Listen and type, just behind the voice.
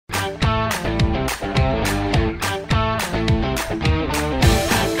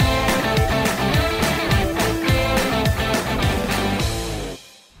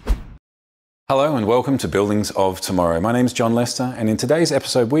Hello and welcome to Buildings of Tomorrow. My name is John Lester, and in today's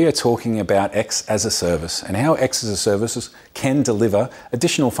episode we are talking about X as a service and how X as a service can deliver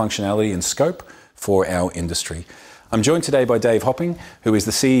additional functionality and scope for our industry. I'm joined today by Dave Hopping, who is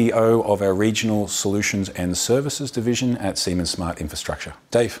the CEO of our Regional Solutions and Services Division at Siemens Smart Infrastructure.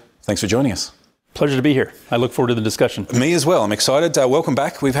 Dave, thanks for joining us. Pleasure to be here. I look forward to the discussion. Me as well. I'm excited. Welcome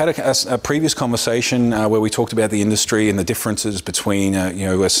back. We've had a previous conversation where we talked about the industry and the differences between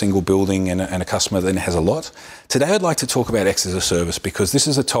a single building and a customer that has a lot. Today I'd like to talk about X as a service because this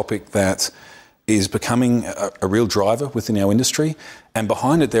is a topic that is becoming a real driver within our industry, and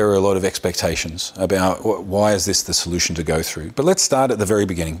behind it there are a lot of expectations about why is this the solution to go through. But let's start at the very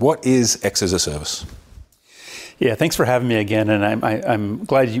beginning. What is X as a service? Yeah, thanks for having me again, and I'm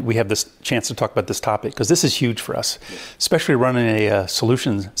glad we have this chance to talk about this topic because this is huge for us, especially running a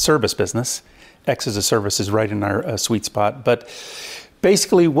solutions service business. X as a service is right in our sweet spot. But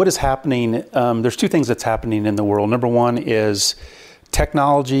basically what is happening, there's two things that's happening in the world. Number one is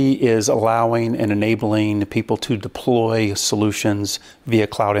technology is allowing and enabling people to deploy solutions via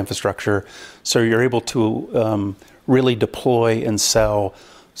cloud infrastructure. So you're able to really deploy and sell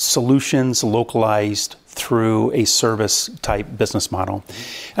solutions localized through a service type business model.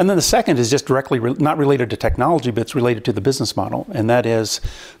 And then the second is just directly not related to technology, but it's related to the business model. And that is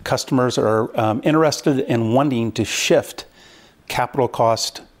customers are interested in wanting to shift capital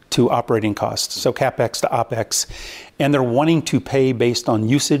cost to operating costs, so CapEx to OpEx, and they're wanting to pay based on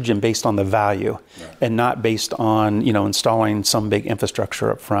usage and based on the value, and not based on installing some big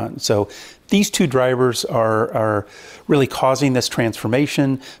infrastructure up front. So these two drivers are really causing this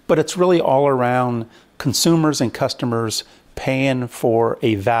transformation, but it's really all around consumers and customers paying for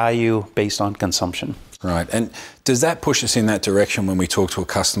a value based on consumption. Right, and does that push us in that direction when we talk to a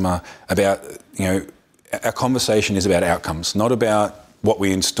customer about, our conversation is about outcomes, not about what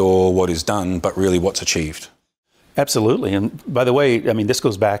we install, what is done, but really what's achieved? Absolutely. And by the way, this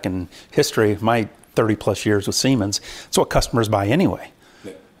goes back in history, my 30 plus years with Siemens. It's what customers buy anyway.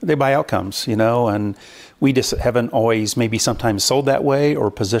 Yeah. They buy outcomes, and we just haven't always maybe sometimes sold that way or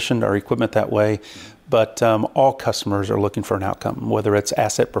positioned our equipment that way. But all customers are looking for an outcome, whether it's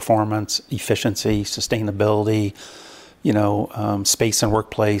asset performance, efficiency, sustainability, space and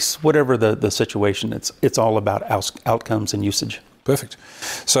workplace, whatever the situation. It's all about outcomes and usage. Perfect.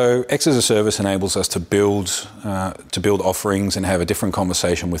 So X as a service enables us to build offerings and have a different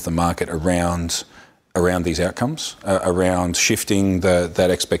conversation with the market around these outcomes, around shifting that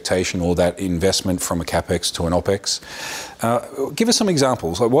expectation or that investment from a CapEx to an OpEx. Give us some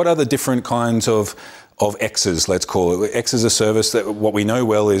examples. Like what are the different kinds of X's, let's call it? X as a service, that what we know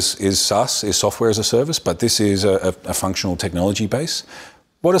well is XaaS, is software as a service, but this is a functional technology base.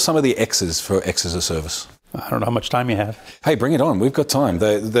 What are some of the X's for X as a service? I don't know how much time you have. Hey, bring it on. We've got time.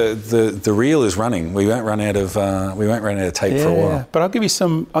 The reel is running. We won't run out of tape for a while. But I'll give you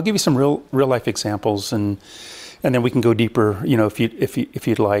some real life examples, and then we can go deeper. If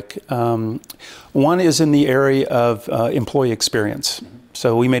you'd like. One is in the area of employee experience.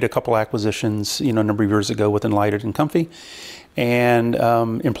 So we made a couple acquisitions, a number of years ago with Enlighted and Comfy, and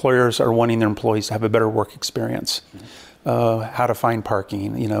employers are wanting their employees to have a better work experience. How to find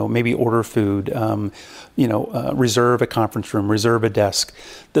parking, maybe order food, reserve a conference room, reserve a desk.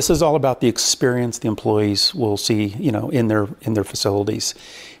 This is all about the experience the employees will see, in their facilities.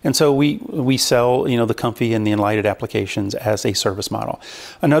 And so we sell, the Comfy and the Enlighted applications as a service model.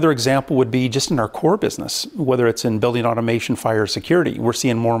 Another example would be just in our core business, whether it's in building automation, fire, security. We're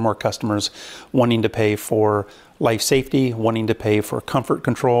seeing more and more customers wanting to pay for life safety, wanting to pay for comfort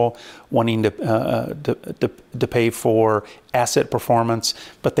control, wanting to pay for asset performance,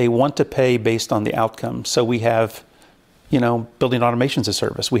 but they want to pay based on the outcome. So we have, building automation as a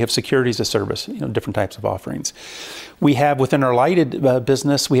service. We have security as a service, different types of offerings. We have within our Enlighted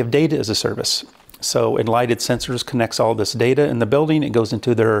business, we have data as a service. So Enlighted Sensors connects all this data in the building. It goes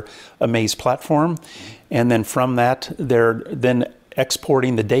into their Amaze platform. And then from that, they're then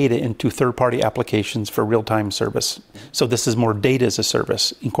exporting the data into third-party applications for real-time service. So this is more data as a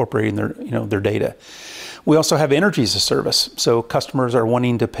service, incorporating their data. We also have energy as a service. So customers are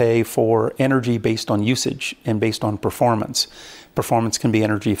wanting to pay for energy based on usage and based on performance. Performance can be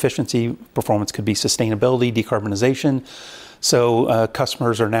energy efficiency, performance could be sustainability, decarbonization. So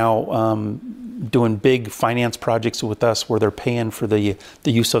customers are now doing big finance projects with us where they're paying for the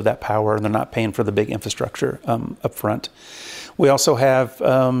use of that power, and they're not paying for the big infrastructure up front. We also have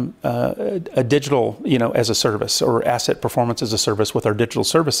a digital, as a service, or asset performance as a service with our digital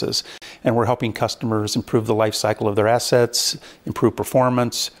services. And we're helping customers improve the life cycle of their assets, improve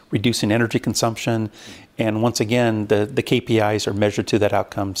performance, reducing energy consumption. And once again, the KPIs are measured to that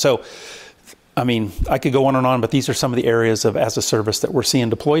outcome. So I mean, I could go on and on, but these are some of the areas of as a service that we're seeing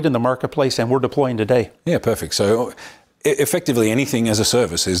deployed in the marketplace, and we're deploying today. Yeah, perfect. So effectively, anything as a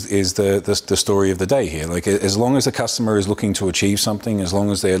service is the story of the day here. Like, as long as the customer is looking to achieve something, as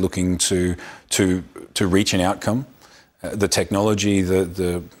long as they're looking to reach an outcome, the technology,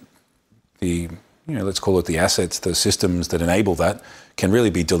 the let's call it the assets, the systems that enable that, can really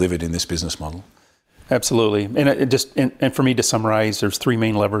be delivered in this business model. Absolutely. And and for me to summarize, there's three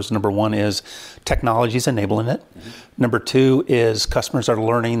main levers. Number one is technology's enabling it. Mm-hmm. Number two is customers are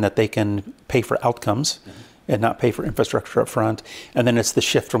learning that they can pay for outcomes and not pay for infrastructure up front. And then it's the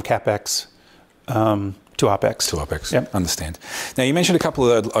shift from CapEx to OpEx. To OpEx, yep. Understand. Now, you mentioned a couple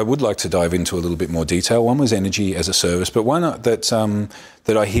that I would like to dive into a little bit more detail. One was energy as a service, but one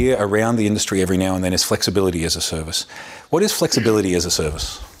that I hear around the industry every now and then is flexibility as a service. What is flexibility as a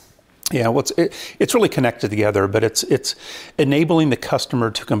service? Yeah, well, it's really connected together, but it's enabling the customer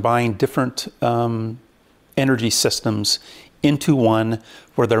to combine different energy systems into one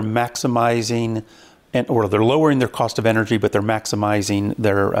where they're maximizing or they're lowering their cost of energy, but they're maximizing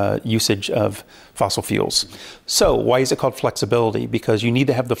their usage of fossil fuels. So why is it called flexibility? Because you need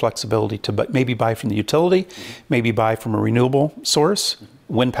to have the flexibility to maybe buy from the utility, maybe buy from a renewable source.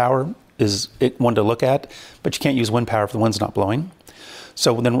 Wind power is one to look at, but you can't use wind power if the wind's not blowing.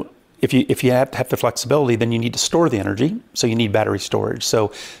 So then if you have to have the flexibility, then you need to store the energy, so you need battery storage.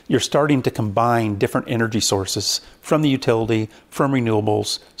 So you're starting to combine different energy sources from the utility, from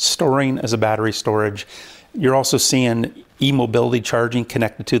renewables, storing as a battery storage. You're also seeing e-mobility charging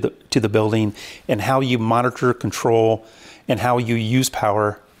connected to the building, and how you monitor, control, and how you use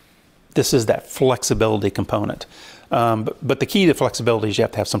power. This is that flexibility component. But the key to flexibility is you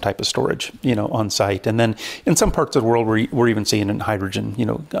have to have some type of storage, on site. And then in some parts of the world, we're even seeing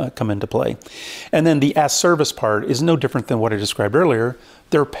hydrogen, come into play. And then the as service part is no different than what I described earlier.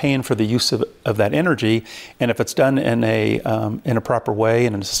 They're paying for the use of that energy, and if it's done in a proper way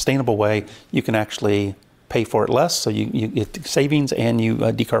and in a sustainable way, you can actually pay for it less, so you get savings and you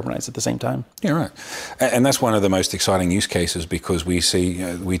decarbonize at the same time. Yeah, right. And that's one of the most exciting use cases, because we see,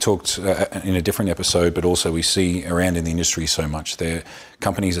 we talked in a different episode, but also we see around in the industry so much.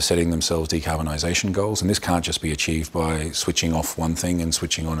 Companies are setting themselves decarbonisation goals, and this can't just be achieved by switching off one thing and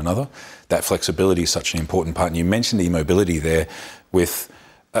switching on another. That flexibility is such an important part. And you mentioned e-mobility there with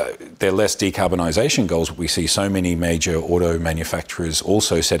their less decarbonisation goals, but we see so many major auto manufacturers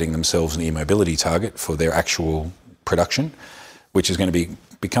also setting themselves an e-mobility target for their actual production, which is going to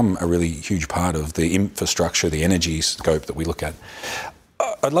become a really huge part of the infrastructure, the energy scope that we look at.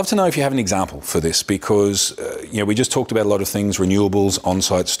 I'd love to know if you have an example for this, because we just talked about a lot of things: renewables,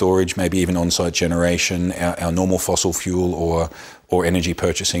 on-site storage, maybe even on-site generation, our normal fossil fuel or energy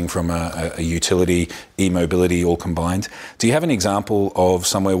purchasing from a utility, e-mobility, all combined. Do you have an example of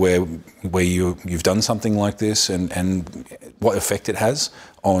somewhere where you've done something like this, and what effect it has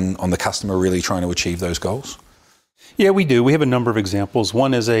on the customer really trying to achieve those goals? Yeah, we do. We have a number of examples.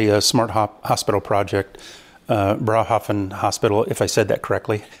 One is a smart hospital project. Brauhofen Hospital, if I said that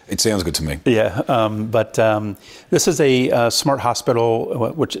correctly. It sounds good to me. Yeah, but this is a smart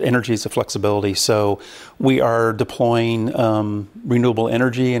hospital, which energy is a flexibility. So we are deploying renewable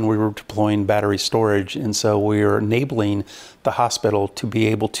energy, and we were deploying battery storage. And so we are enabling the hospital to be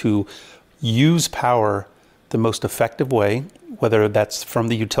able to use power the most effective way, whether that's from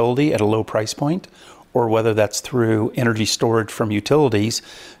the utility at a low price point, or whether that's through energy storage from utilities,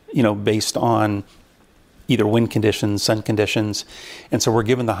 based on either wind conditions, sun conditions. And so we're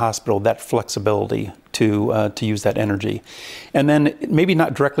giving the hospital that flexibility to use that energy. And then, maybe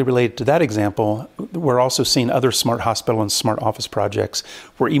not directly related to that example, we're also seeing other smart hospital and smart office projects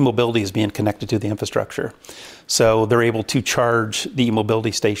where e-mobility is being connected to the infrastructure. So they're able to charge the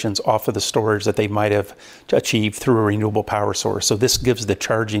e-mobility stations off of the storage that they might have achieved through a renewable power source. So this gives the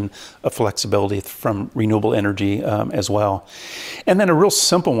charging of flexibility from renewable energy as well. And then a real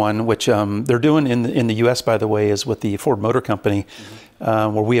simple one, which they're doing in the U.S., by the way, is with the Ford Motor Company, where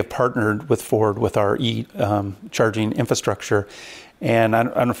we have partnered with Ford with our charging infrastructure. And I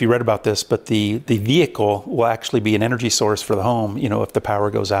don't know if you read about this, but the vehicle will actually be an energy source for the home, if the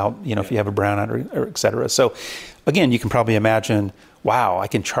power goes out, if you have a brownout or et cetera. So again, you can probably imagine, wow, I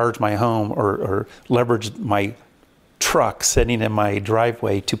can charge my home or leverage my truck sitting in my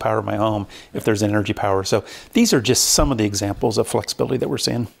driveway to power my home if there's energy power. So these are just some of the examples of flexibility that we're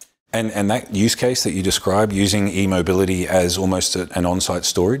seeing. And that use case that you described, using e-mobility as almost an on-site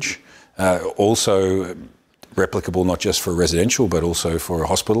storage, also replicable not just for residential but also for a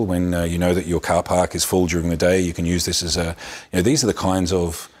hospital. When you know that your car park is full during the day, you can use this as these are the kinds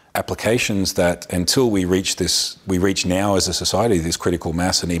of applications that until we reach now as a society, this critical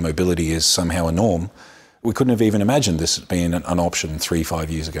mass and e-mobility is somehow a norm. We couldn't have even imagined this being an option 3-5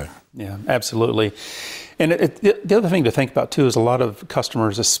 years ago. Yeah, absolutely. And the other thing to think about too is a lot of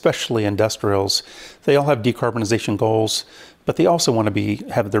customers, especially industrials, they all have decarbonization goals, but they also want to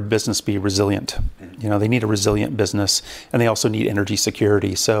have their business be resilient. You know, they need a resilient business, and they also need energy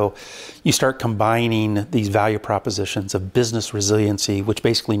security. So you start combining these value propositions of business resiliency, which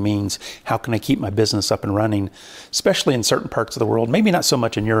basically means how can I keep my business up and running, especially in certain parts of the world, maybe not so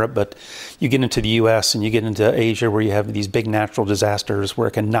much in Europe, but you get into the US and you get into Asia where you have these big natural disasters where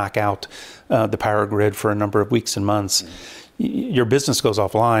it can knock out the power grid for a number of weeks and months. Your business goes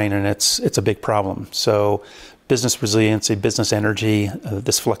offline, and it's a big problem. So business resiliency, business energy,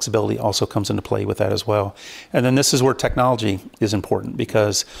 this flexibility also comes into play with that as well. And then this is where technology is important,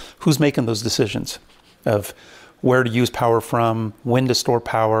 because who's making those decisions of where to use power from, when to store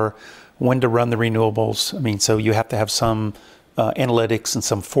power, when to run the renewables? I mean, so you have to have some analytics and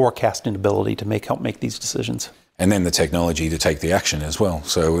some forecasting ability to help make these decisions. And then the technology to take the action as well.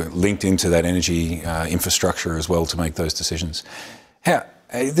 So linked into that energy infrastructure as well to make those decisions.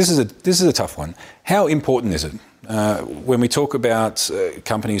 This is a tough one. How important is it when we talk about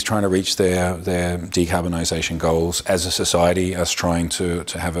companies trying to reach their decarbonisation goals as a society, us trying to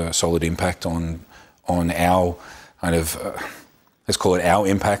have a solid impact on our kind of let's call it our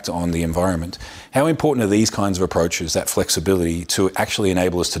impact on the environment? How important are these kinds of approaches, that flexibility, to actually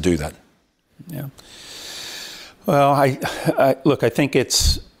enable us to do that? Yeah. Well, I think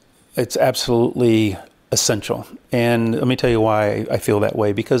it's absolutely essential. And let me tell you why I feel that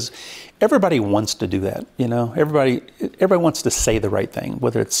way, because everybody wants to do that. You know, everybody wants to say the right thing,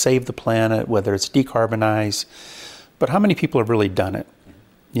 whether it's save the planet, whether it's decarbonize. But how many people have really done it?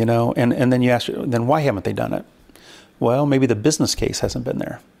 You know, and then you ask, then why haven't they done it? Well, maybe the business case hasn't been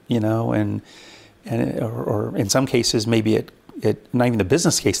there, you know, or in some cases, maybe it not even the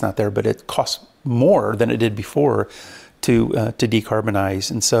business case not there, but it costs more than it did before to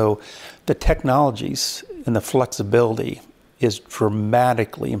decarbonize. And so the technologies and the flexibility is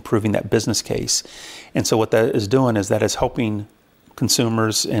dramatically improving that business case. And so what that is doing is that is helping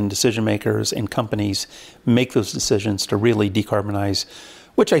consumers and decision makers and companies make those decisions to really decarbonize,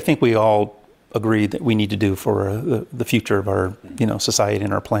 which I think we all agree that we need to do for the future of our society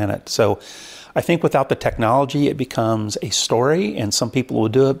and our planet. So I think without the technology, it becomes a story, and some people will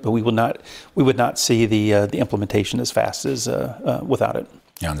do it, but we would not see the implementation as fast as without it.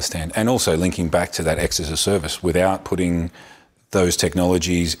 I understand. And also linking back to that X as a service, without putting those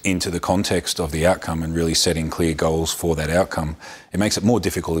technologies into the context of the outcome and really setting clear goals for that outcome, it makes it more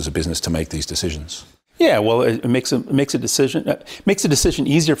difficult as a business to make these decisions. Yeah, well, it makes a decision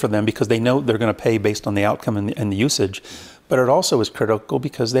easier for them because they know they're going to pay based on the outcome and the usage. But it also is critical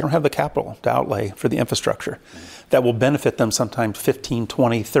because they don't have the capital to outlay for the infrastructure that will benefit them sometimes 15,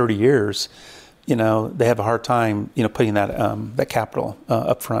 20, 30 years. You know, they have a hard time, putting that capital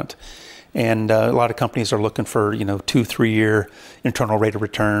up front. And a lot of companies are looking for, 2-3 year internal rate of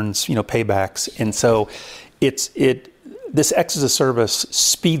returns, paybacks. And so this X as a service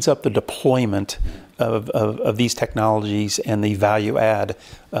speeds up the deployment of these technologies and the value add,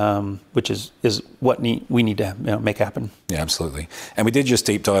 which is what we need to make happen. Yeah, absolutely. And we did just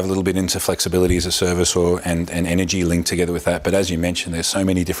deep dive a little bit into flexibility as a service and energy linked together with that. But as you mentioned, there's so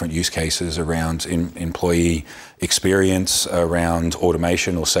many different use cases around employee experience, around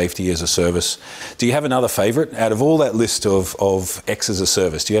automation or safety as a service. Do you have another favorite out of all that list of X as a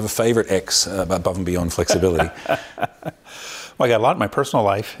service? Do you have a favorite X above and beyond flexibility? Well, I got a lot in my personal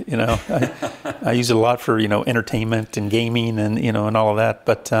life, I use it a lot for, entertainment and gaming and, and all of that.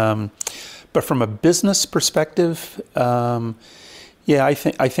 But from a business perspective, I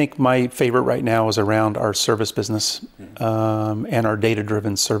think my favorite right now is around our service business and our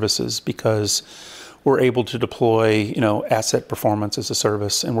data-driven services, because we're able to deploy, asset performance as a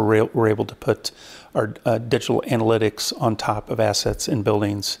service, and we're able to put our digital analytics on top of assets in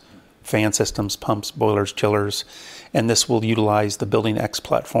buildings, fan systems, pumps, boilers, chillers. And this will utilize the Building X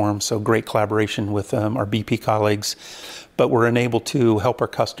platform, so great collaboration with our BP colleagues. But we're enabled to help our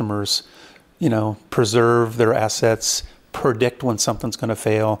customers, preserve their assets, predict when something's going to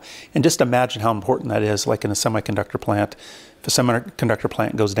fail. And just imagine how important that is, like in a semiconductor plant. If a semiconductor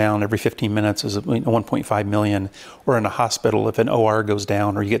plant goes down every 15 minutes, is 1.5 million. Or in a hospital, if an OR goes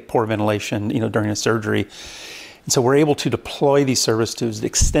down or you get poor ventilation, during a surgery. And so we're able to deploy these services to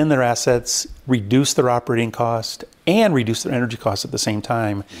extend their assets, reduce their operating cost, and reduce their energy costs at the same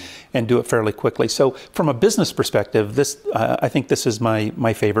time, and do it fairly quickly. So from a business perspective, I think this is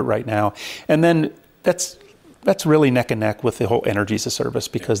my favorite right now. And then that's that's really neck and neck with the whole energy as a service,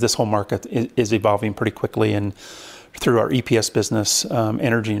 because this whole market is evolving pretty quickly. And through our EPS business,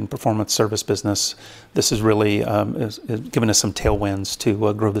 energy and performance service business, this is really is giving us some tailwinds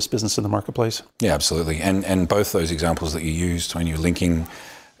to grow this business in the marketplace. Yeah, absolutely. And both those examples that you used when you're linking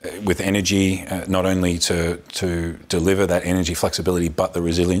with energy, not only to deliver that energy flexibility, but the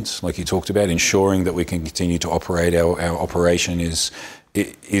resilience, like you talked about, ensuring that we can continue to operate, our operation is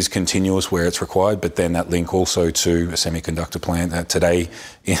continuous where it's required, but then that link also to a semiconductor plant. Today,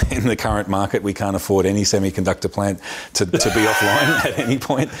 in the current market, we can't afford any semiconductor plant to be offline at any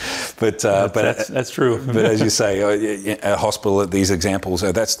point. But that's true. But as you say, a hospital, these examples,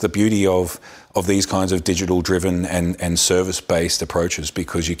 that's the beauty of these kinds of digital-driven and service-based approaches,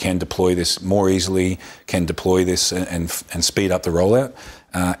 because you can deploy this more easily, can deploy this and speed up the rollout.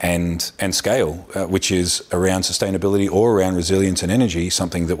 And scale, which is around sustainability or around resilience and energy,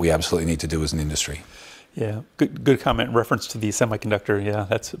 something that we absolutely need to do as an industry. Yeah, good comment in reference to the semiconductor. Yeah,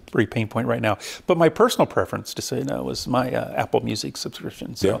 that's a pretty pain point right now. But my personal preference, to say no, was my Apple Music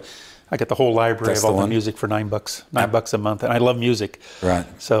subscription. So yeah. I get the whole library of all the music for $9 a month, and I love music. Right.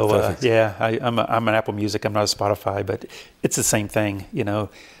 So yeah, I'm an Apple Music. I'm not a Spotify, but it's the same thing.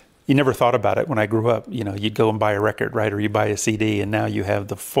 You never thought about it when I grew up. You'd go and buy a record, right? Or you buy a CD, and now you have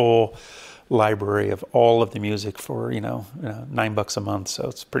the full library of all of the music for, $9 a month. So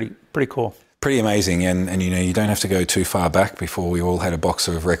it's pretty cool. Pretty amazing. And you don't have to go too far back before we all had a box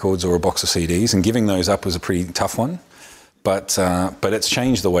of records or a box of CDs, and giving those up was a pretty tough one. But it's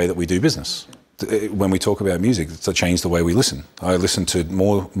changed the way that we do business. When we talk about music, it's changed the way we listen. I listen to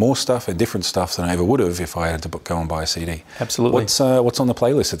more stuff and different stuff than I ever would have if I had to go and buy a CD. Absolutely. What's on the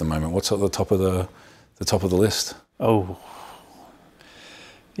playlist at the moment? What's at the top of the list? Oh,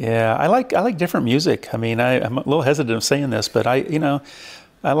 yeah, I like different music. I mean, I'm a little hesitant of saying this, but I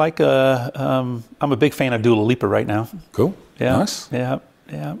like I'm a big fan of Dua Lipa right now. Cool. Yeah. Nice. Yeah.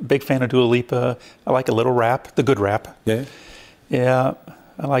 Big fan of Dua Lipa. I like a little rap, the good rap. Yeah. Yeah.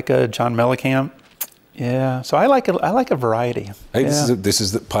 I like John Mellencamp. Yeah, so I like a variety. Hey, this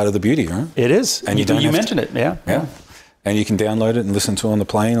is part of the beauty, right? It is, and you mentioned it. Yeah, and you can download it and listen to it on the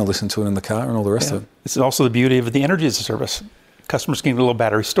plane or listen to it in the car and all the rest of it. It's also the beauty of the energy as a service. Customers can get a little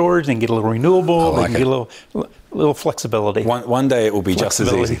battery storage, they can get a little renewable, they can get a little flexibility. One day it will be just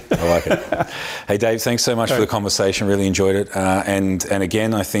as easy. I like it. Hey, Dave, thanks so much for the conversation. Really enjoyed it. And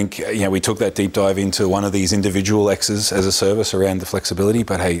again, I think we took that deep dive into one of these individual XaaS as a service around the flexibility,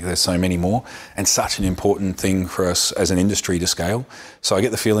 but hey, there's so many more, and such an important thing for us as an industry to scale. So I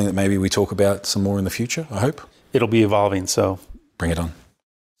get the feeling that maybe we talk about some more in the future, I hope. It'll be evolving, so. Bring it on.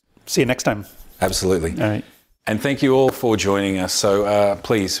 See you next time. Absolutely. All right. And thank you all for joining us. So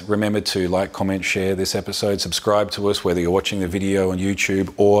please remember to like, comment, share this episode, subscribe to us, whether you're watching the video on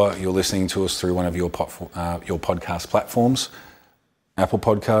YouTube or you're listening to us through one of your podcast platforms, Apple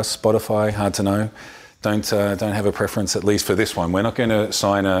Podcasts, Spotify, hard to know. Don't have a preference, at least for this one. We're not going to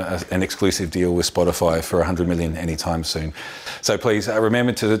sign an exclusive deal with Spotify for 100 million anytime soon. So please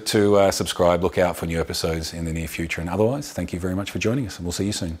remember to subscribe, look out for new episodes in the near future. And otherwise, thank you very much for joining us, and we'll see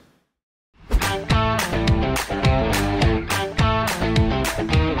you soon.